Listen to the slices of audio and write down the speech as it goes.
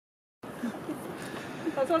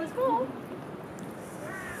That's what it's for.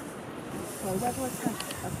 Well, where do I press?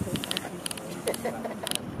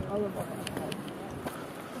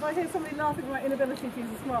 If I hear somebody laughing at my inability to use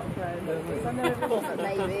a smartphone, I know it wasn't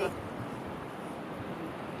Maybe.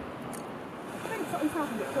 I think something's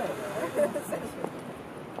happened at quick.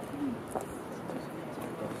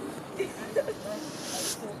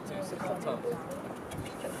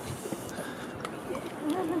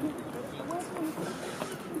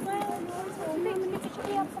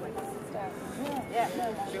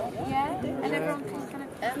 Yeah, and everyone can kind of.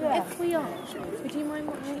 If we are, would you mind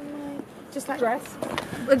watching my just like Dress?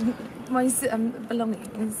 my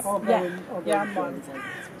belongings? Yeah, mine.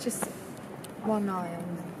 Just one eye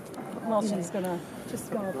on. Well, she's gonna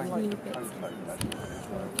Just one of the little bits.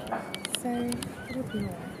 So it'll be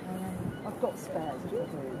alright. I've got spares.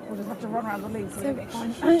 We'll just have to run around the league. So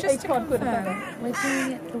just to confirm, we're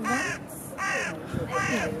doing it the once.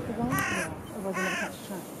 Yeah, the once. Otherwise, I'll never catch a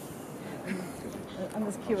train. And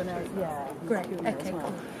there's Q&A. Yeah. Great. Q&A Okay. as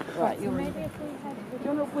well. Cool. Right. You're Maybe in. if we had. Do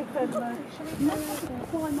you want to whip over?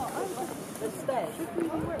 Why not? There's stairs.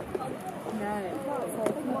 No.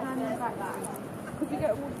 Like that. Could we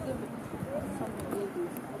get all of them?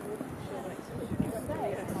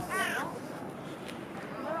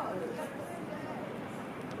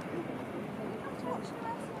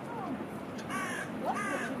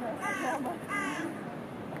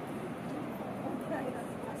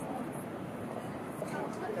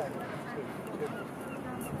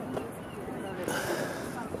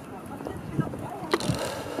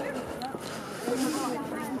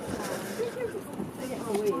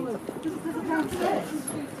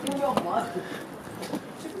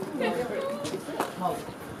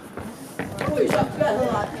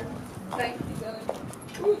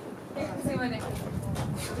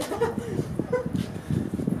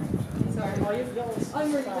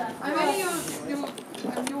 I'm only your.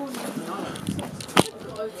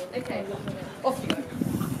 Okay. Off you go.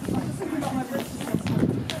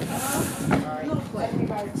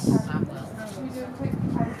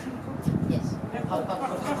 Yes.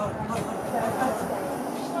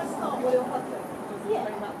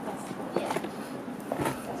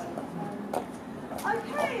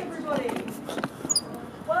 Okay, everybody.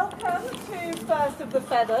 Welcome to First of the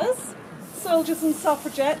Feathers, Soldiers and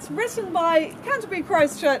Suffragettes, written by Canterbury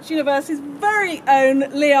Christ Church University's very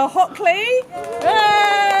own Leah Hockley.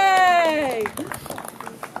 Yay!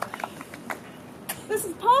 This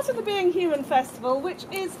is part of the Being Human Festival, which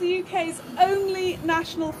is the UK's only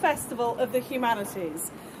national festival of the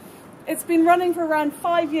humanities. It's been running for around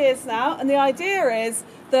 5 years now, and the idea is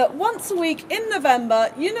that once a week in November,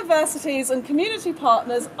 universities and community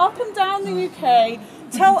partners up and down the UK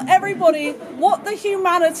tell everybody what the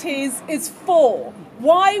humanities is for,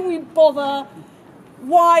 why we bother,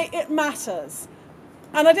 why it matters.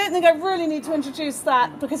 And I don't think I really need to introduce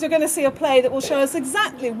that, because you're going to see a play that will show us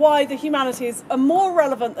exactly why the humanities are more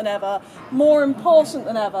relevant than ever, more important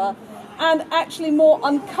than ever, and actually more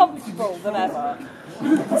uncomfortable than ever.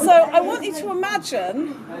 So I want you to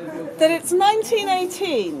imagine that it's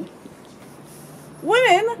 1918.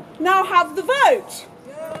 Women now have the vote.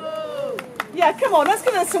 Yeah, come on, let's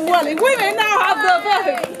give it some welly. Women now have the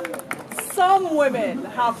vote. Some women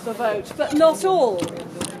have the vote, but not all.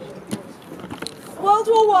 World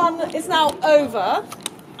War I is now over,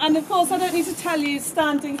 and of course I don't need to tell you,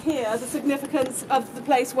 standing here, the significance of the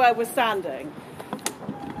place where we're standing.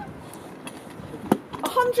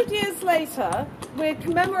 100 years later, we're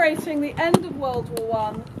commemorating the end of World War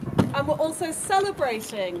I, and we're also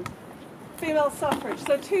celebrating female suffrage.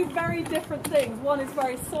 So two very different things. One is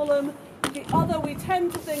very solemn, the other we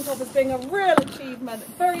tend to think of as being a real achievement,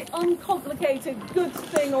 very uncomplicated, good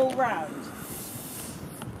thing all round.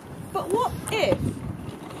 But what if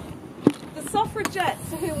the suffragettes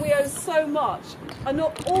to whom we owe so much are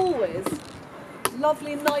not always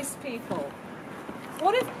lovely, nice people?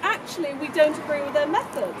 What if actually we don't agree with their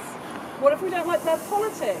methods? What if we don't like their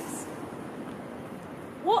politics?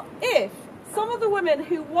 What if some of the women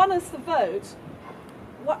who won us the vote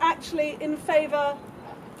were actually in favour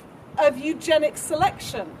of eugenic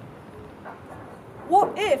selection?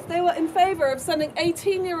 What if they were in favour of sending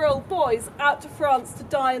 18-year-old boys out to France to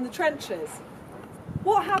die in the trenches?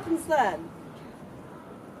 What happens then?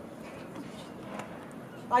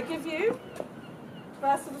 I give you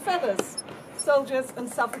First of the Feathers, Soldiers and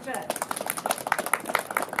Suffragettes.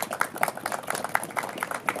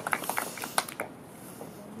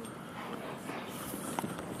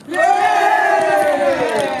 Yay!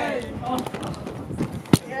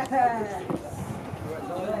 Yeah!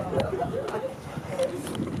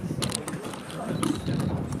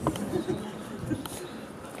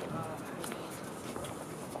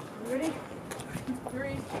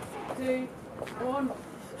 2, 1.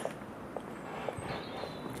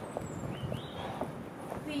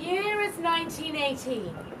 The year is 1918.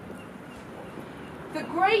 The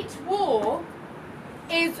Great War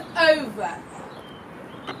is over.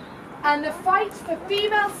 And the fight for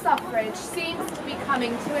female suffrage seems to be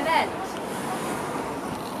coming to an end.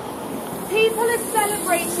 People are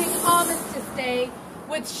celebrating Armistice Day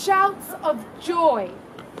with shouts of joy.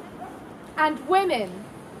 And women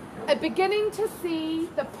are beginning to see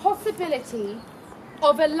the possibility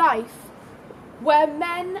of a life where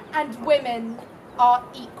men and women are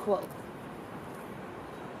equal.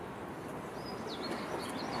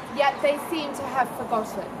 Yet they seem to have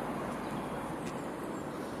forgotten.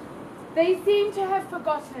 They seem to have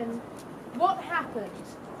forgotten what happened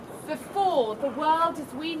before the world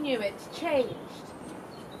as we knew it changed.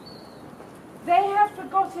 They have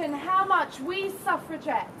forgotten how much we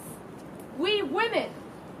suffragettes, we women,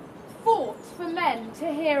 fought for men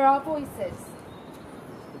to hear our voices.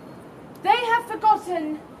 They have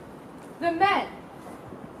forgotten the men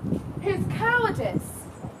whose cowardice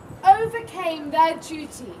overcame their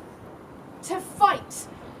duty to fight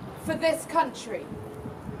for this country.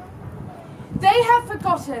 They have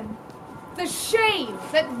forgotten the shame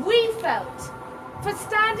that we felt for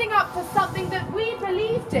standing up for something that we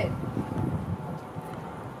believed in.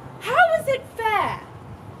 How is it fair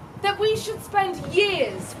that we should spend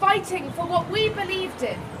years fighting for what we believed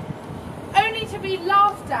in, only to be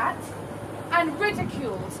laughed at and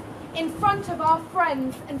ridiculed in front of our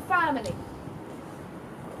friends and family?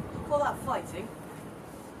 Call that fighting?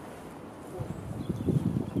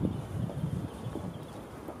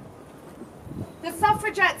 The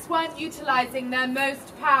suffragettes weren't utilising their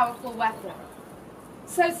most powerful weapon.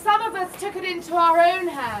 So some of us took it into our own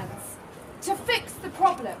hands to fix the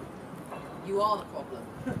problem. You are the problem.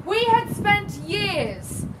 We had spent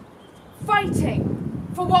years fighting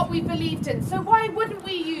for what we believed in, so why wouldn't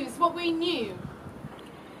we use what we knew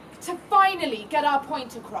to finally get our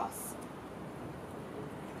point across?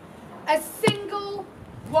 A single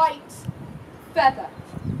white feather.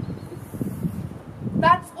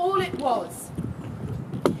 That's all it was.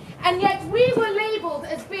 And yet we were labelled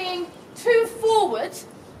as being too forward,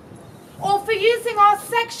 or for using our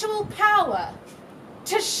sexual power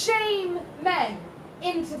to shame men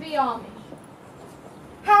into the army.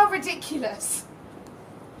 How ridiculous.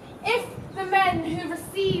 If the men who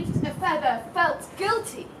received a feather felt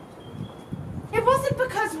guilty, it wasn't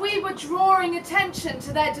because we were drawing attention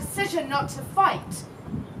to their decision not to fight.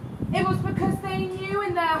 It was because they knew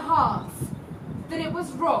in their hearts that it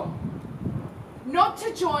was wrong not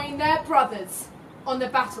to join their brothers on the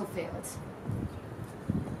battlefield.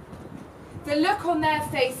 The look on their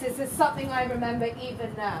faces is something I remember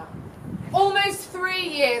even now. Almost 3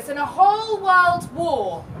 years and a whole world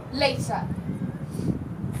war later.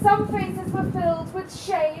 Some faces were filled with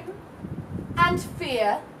shame and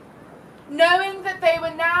fear, knowing that they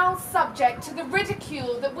were now subject to the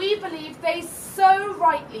ridicule that we believed they so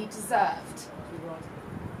rightly deserved.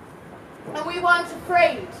 And we weren't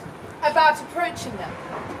afraid about approaching them,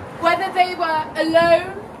 whether they were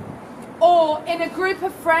alone or in a group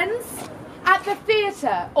of friends, at the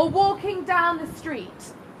theatre or walking down the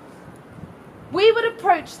street. We would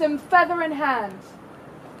approach them feather in hand,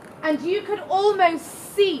 and you could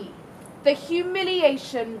almost see the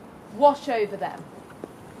humiliation wash over them.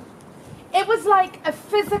 It was like a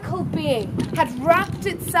physical being had wrapped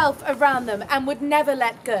itself around them and would never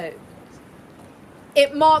let go.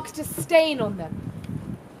 It marked a stain on them,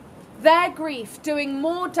 their grief doing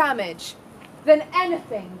more damage than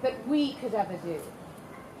anything that we could ever do.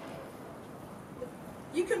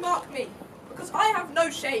 You can mark me, because I have no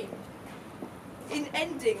shame in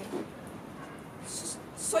ending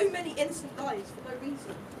so many innocent lives for no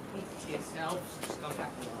reason. Keep to yourselves, just come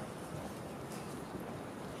back alive.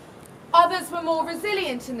 Others were more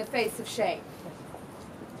resilient in the face of shame,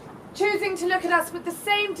 choosing to look at us with the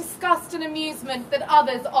same disgust and amusement that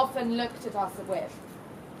others often looked at us with.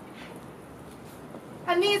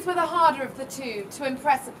 And these were the harder of the two to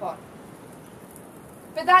impress upon.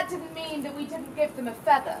 But that didn't mean that we didn't give them a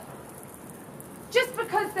feather. Just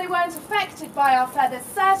because they weren't affected by our feathers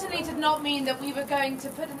certainly did not mean that we were going to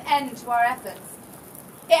put an end to our efforts.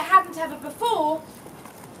 It hadn't ever before,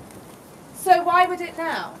 so why would it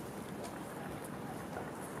now?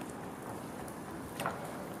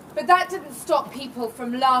 But that didn't stop people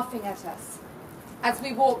from laughing at us as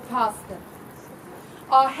we walked past them,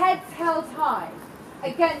 our heads held high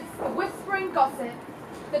against the whispering gossip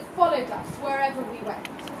that followed us wherever we went.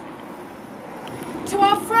 To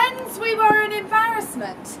our friends, we were an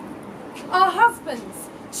embarrassment. Our husbands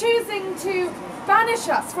choosing to banish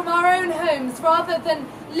us from our own homes rather than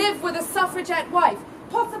live with a suffragette wife,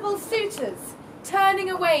 possible suitors turning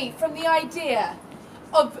away from the idea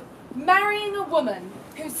of marrying a woman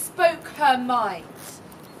who spoke her mind.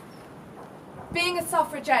 Being a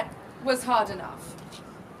suffragette was hard enough,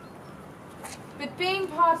 but being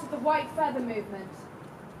part of the white feather movement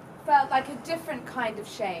felt like a different kind of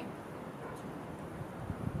shame.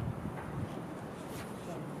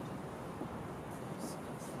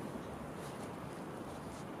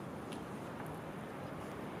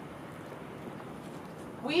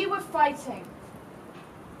 We were fighting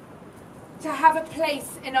to have a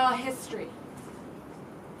place in our history,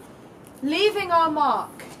 leaving our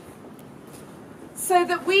mark so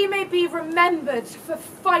that we may be remembered for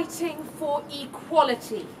fighting for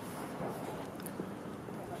equality.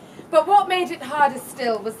 But what made it harder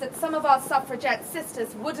still was that some of our suffragette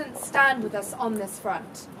sisters wouldn't stand with us on this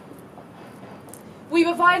front. We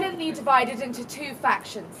were violently divided into two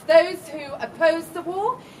factions, those who opposed the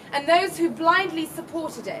war and those who blindly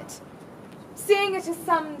supported it, seeing it as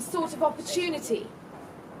some sort of opportunity.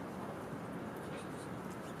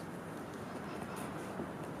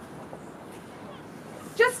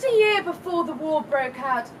 Just a year before the war broke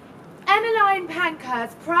out, Emmeline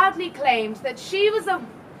Pankhurst proudly claimed that she was a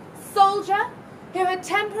soldier who had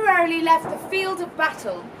temporarily left the field of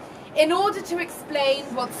battle in order to explain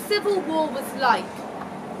what civil war was like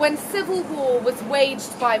when civil war was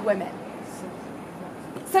waged by women.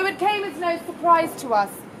 So it came as no surprise to us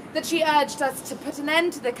that she urged us to put an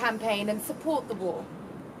end to the campaign and support the war.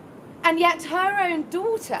 And yet her own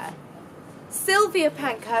daughter, Sylvia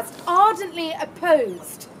Pankhurst, ardently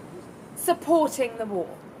opposed supporting the war.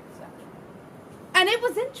 And it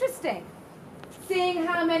was interesting seeing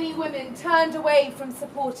how many women turned away from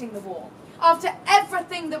supporting the war after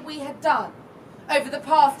everything that we had done over the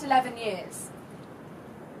past 11 years.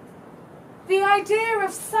 The idea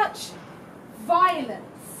of such violence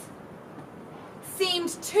seemed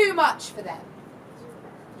too much for them.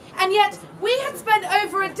 And yet we had spent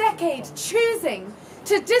over a decade choosing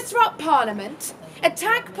to disrupt Parliament,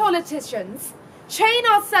 attack politicians, chain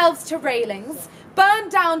ourselves to railings, burn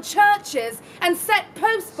down churches and set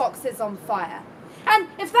post boxes on fire. And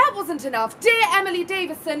if that wasn't enough, dear Emily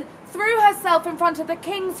Davison threw herself in front of the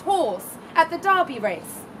King's horse at the Derby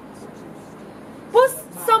race. Was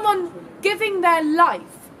someone giving their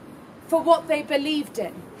life for what they believed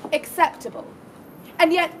in acceptable?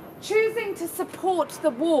 And yet choosing to support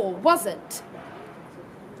the war wasn't.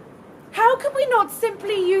 How could we not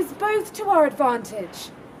simply use both to our advantage?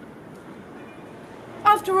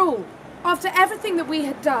 After all, after everything that we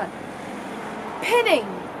had done, pinning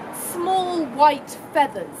small white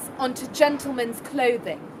feathers onto gentlemen's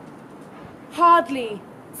clothing hardly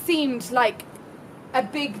seemed like a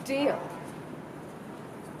big deal.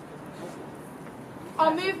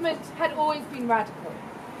 Our movement had always been radical,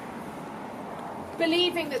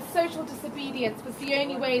 believing that social disobedience was the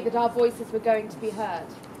only way that our voices were going to be heard.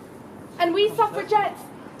 And we suffragettes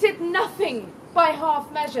did nothing by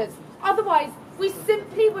half measures, otherwise we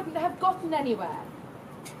simply wouldn't have gotten anywhere.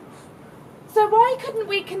 So why couldn't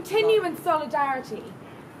we continue in solidarity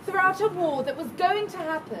throughout a war that was going to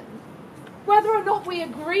happen, whether or not we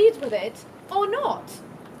agreed with it or not?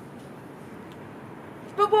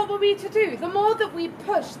 But what were we to do? The more that we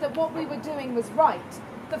pushed that what we were doing was right,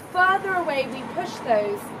 the further away we pushed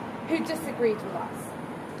those who disagreed with us.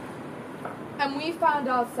 And we found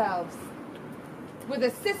ourselves with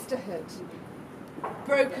a sisterhood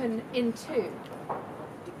broken in two.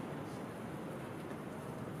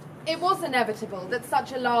 It was inevitable that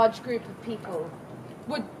such a large group of people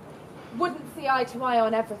wouldn't see eye to eye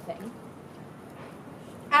on everything.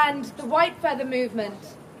 And the white feather movement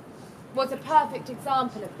was a perfect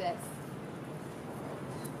example of this.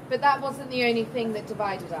 But that wasn't the only thing that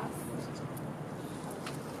divided us.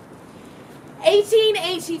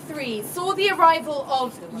 1883 saw the arrival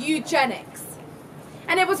of eugenics,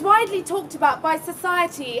 and it was widely talked about by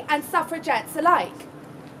society and suffragettes alike.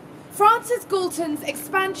 Francis Galton's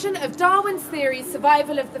expansion of Darwin's theory,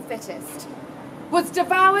 survival of the fittest, was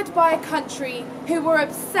devoured by a country who were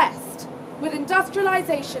obsessed with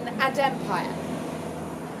industrialization and empire.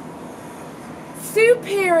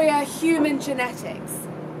 Superior human genetics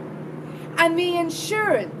and the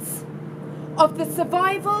insurance of the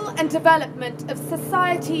survival and development of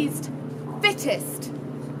society's fittest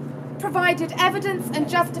provided evidence and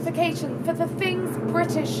justification for the things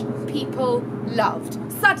British people loved.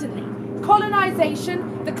 Suddenly,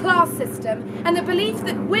 colonisation, the class system, and the belief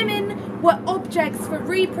that women were objects for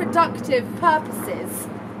reproductive purposes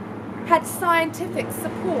had scientific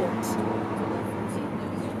support.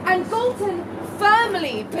 And Galton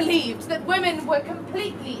firmly believed that women were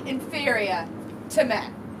completely inferior to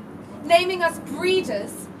men, naming us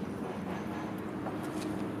breeders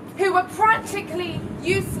who were practically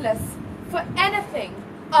useless for anything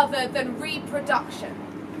other than reproduction.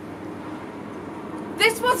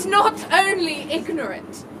 This was not only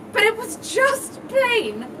ignorant, but it was just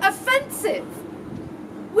plain offensive.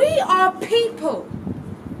 We are people,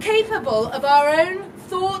 capable of our own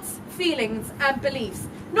thoughts, feelings, and beliefs,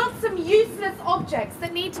 not some useless objects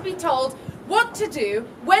that need to be told what to do,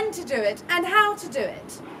 when to do it, and how to do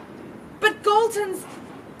it. But Galton's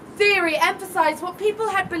theory emphasized what people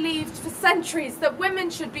had believed for centuries, that women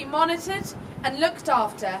should be monitored and looked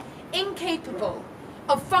after, incapable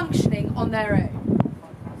of functioning on their own.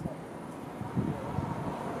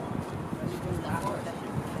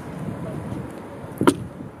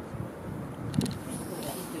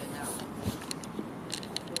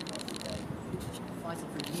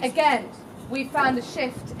 Again, we found a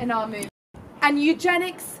shift in our movement, and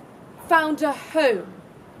eugenics found a home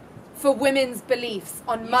for women's beliefs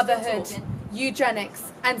on motherhood,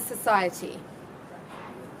 eugenics, and society.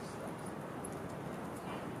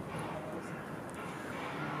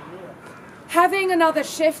 Having another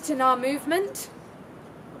shift in our movement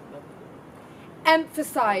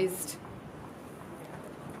emphasized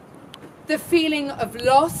the feeling of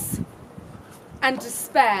loss and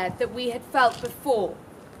despair that we had felt before,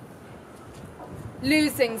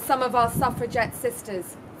 losing some of our suffragette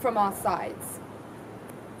sisters from our sides.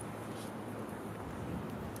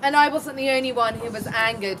 And I wasn't the only one who was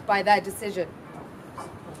angered by their decision.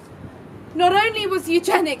 Not only was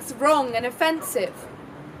eugenics wrong and offensive,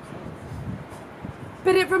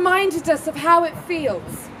 but it reminded us of how it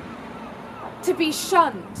feels to be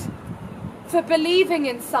shunned for believing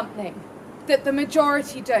in something that the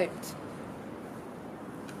majority don't.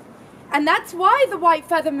 And that's why the white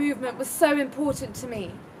feather movement was so important to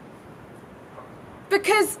me.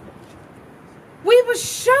 Because we were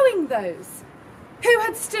showing those who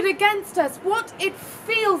had stood against us what it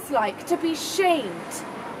feels like to be shamed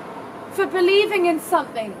for believing in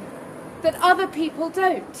something that other people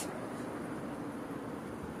don't.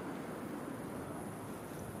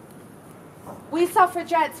 We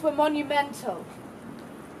suffragettes were monumental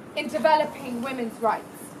in developing women's rights.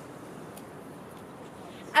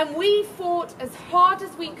 And we fought as hard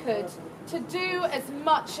as we could to do as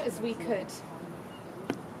much as we could.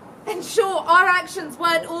 And sure, our actions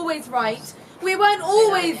weren't always right. We weren't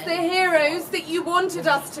always the heroes that you wanted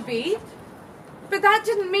us to be. But that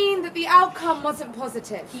didn't mean that the outcome wasn't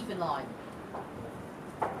positive. Keep in line.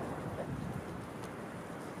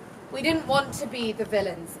 We didn't want to be the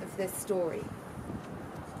villains of this story.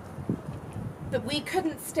 But we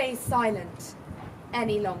couldn't stay silent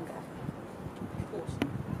any longer. Of course.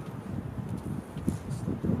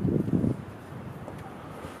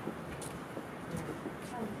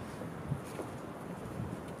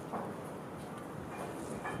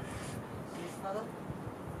 Mother,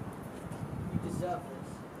 you deserve this.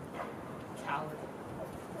 Coward.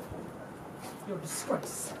 You're a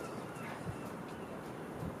disgrace.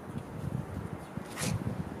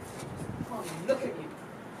 Can't even look at you.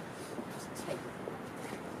 Just take it.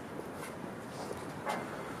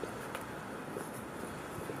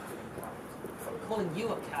 I'm calling you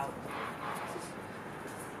a coward.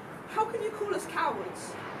 How can you call us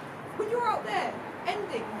cowards? When you're out there,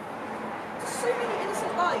 ending so many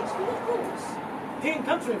innocent lives, for what cause? King and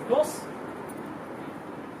country, of course.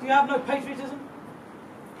 Do you have no patriotism?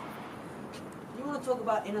 You want to talk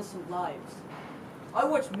about innocent lives? I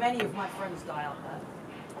watched many of my friends die out there,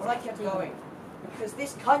 but I kept going, because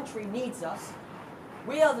this country needs us.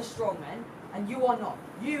 We are the strong men, and you are not.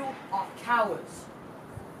 You are cowards.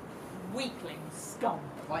 Weaklings, scum.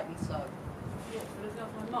 Rightly so. Yeah, for looking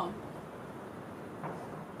after my mum.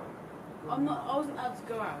 I wasn't allowed to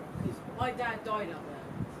go out because my dad died out there.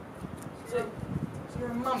 So you're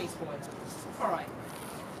a mummy's boy then? Alright.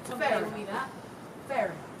 Some Fair tell enough. me that. Fair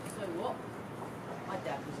enough. So what? My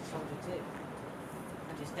dad was a soldier too.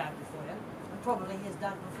 And his dad before him. And probably his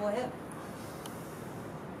dad before him.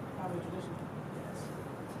 Family tradition. Yes.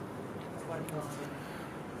 That's quite important.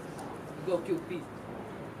 You go kill people.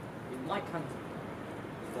 In my country,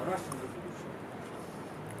 it's the Russian Revolution.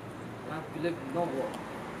 You have to live in no war.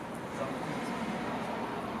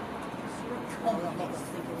 Communists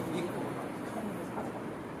think it's equal.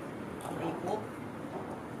 Unequal.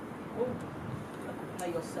 Compare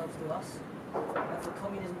yourselves to us. Therefore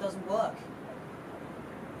communism doesn't work.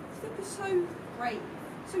 I think we're so brave,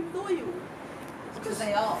 so loyal. It's because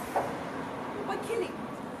they are. By killing.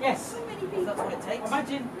 Yes. So many If people. that's what it takes.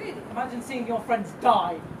 Imagine seeing your friends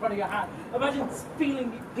die in front of your hand. Imagine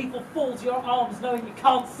feeling people fall to your arms knowing you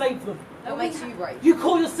can't save them. What makes you brave? You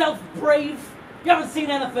call yourself brave? You haven't seen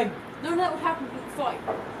anything. None of that would happen if we could fight. It's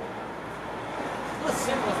not as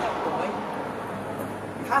simple as that, boy.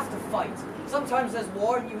 You have to fight. Sometimes there's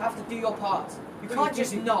war and you have to do your part. You can't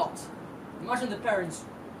just not. Imagine the parents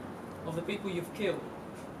of the people you've killed.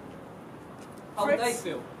 How would they Fritz?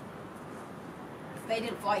 feel? If they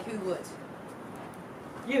didn't fight, who would?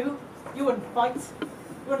 You wouldn't fight. You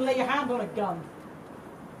wouldn't lay your hand on a gun.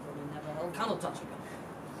 Probably never held. Cannot touch a gun.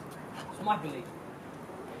 It's my belief.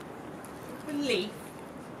 Belief.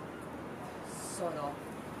 Sort of.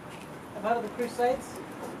 I've heard of the Crusades.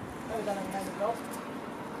 Never done any name of God.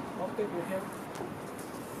 Lots of people here.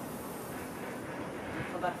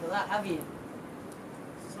 Not bad for that, have you?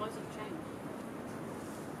 Societies have changed.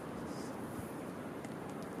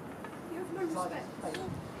 You have no respect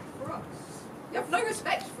for us. You have no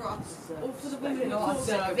respect for us. Or for the women who No, I cause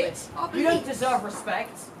deserve it. it. You don't deserve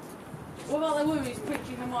respect. What about the woman who's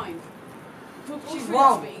preaching her mind? Talk She's freedom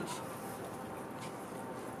wrong. of speech.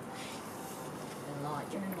 In line.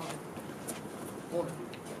 Get in line. Order.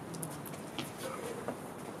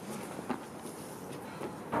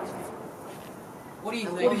 What do you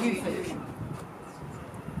And think? what do you think?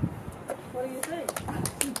 What do you think?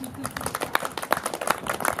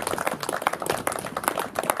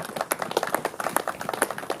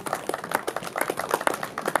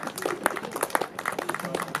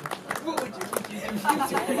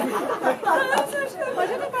 I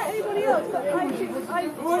don't know about anybody else, but I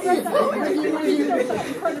said that I felt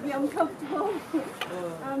incredibly uncomfortable.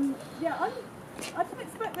 Yeah, I didn't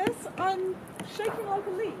expect this. I'm shaking like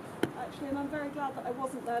a leaf, actually, and I'm very glad that I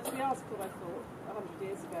wasn't there to be asked what I thought 100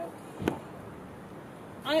 years ago.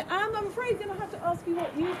 I am, I'm afraid, going to have to ask you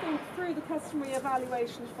what you think through the customary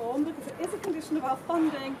evaluation form, because it is a condition of our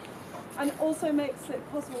funding and it also makes it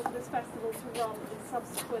possible for this festival to run in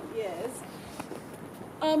subsequent years.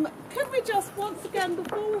 Could we just, once again,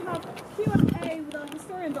 before we have Q&A with our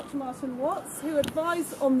historian, Dr. Martin Watts, who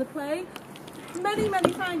advised on the play, many,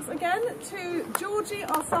 many thanks again to Georgie,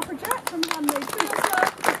 our suffragette from Handmade Theatre,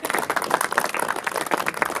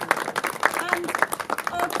 and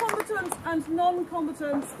our combatants and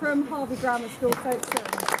non-combatants from Harvey Grammar School Folkestone.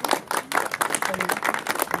 And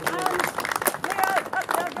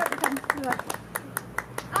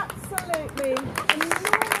absolutely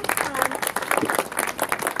enormous thanks.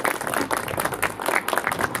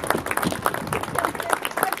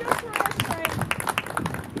 I just want to say,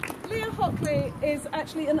 Leah Hockley is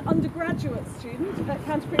actually an undergraduate student at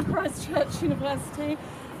Canterbury Christ Church University,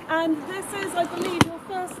 and this is, I believe, your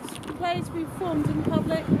first play to be performed in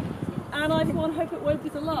public, and I for one hope it won't be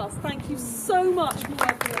the last. Thank you so much for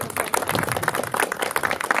working with us.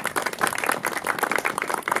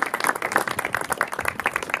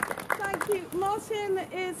 Thank you. Martin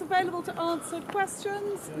is available to answer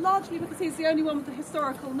questions, largely because he's the only one with the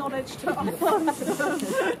historical knowledge to offer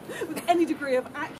with any degree of accuracy.